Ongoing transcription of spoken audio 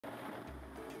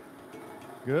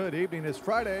Good evening. It's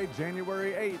Friday,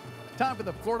 January 8th. Time for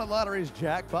the Florida Lottery's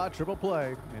Jackpot Triple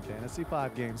Play and Fantasy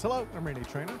 5 games. Hello, I'm Randy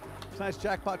Trainer. Tonight's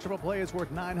Jackpot Triple Play is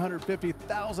worth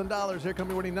 $950,000. Here come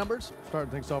your winning numbers.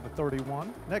 Starting things off at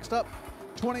 31. Next up,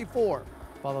 24,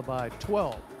 followed by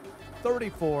 12,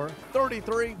 34,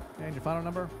 33, and your final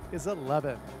number is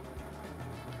 11.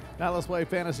 Now let's play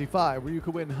Fantasy 5, where you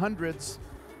could win hundreds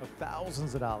of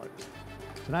thousands of dollars.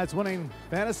 Tonight's winning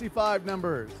Fantasy 5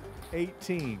 numbers: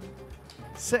 18,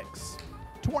 6,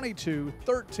 22,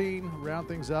 13, round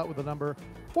things out with the number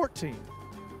 14.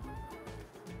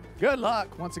 Good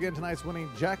luck. Once again, tonight's winning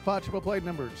Jackpot Triple Play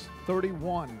numbers: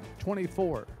 31,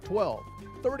 24, 12,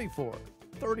 34,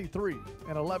 33,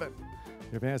 and 11.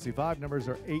 Your Fantasy 5 numbers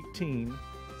are 18,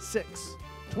 6,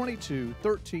 22,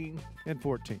 13, and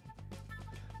 14.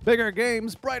 Bigger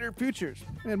games, brighter futures,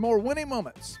 and more winning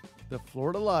moments. The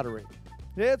Florida Lottery.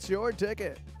 It's your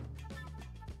ticket.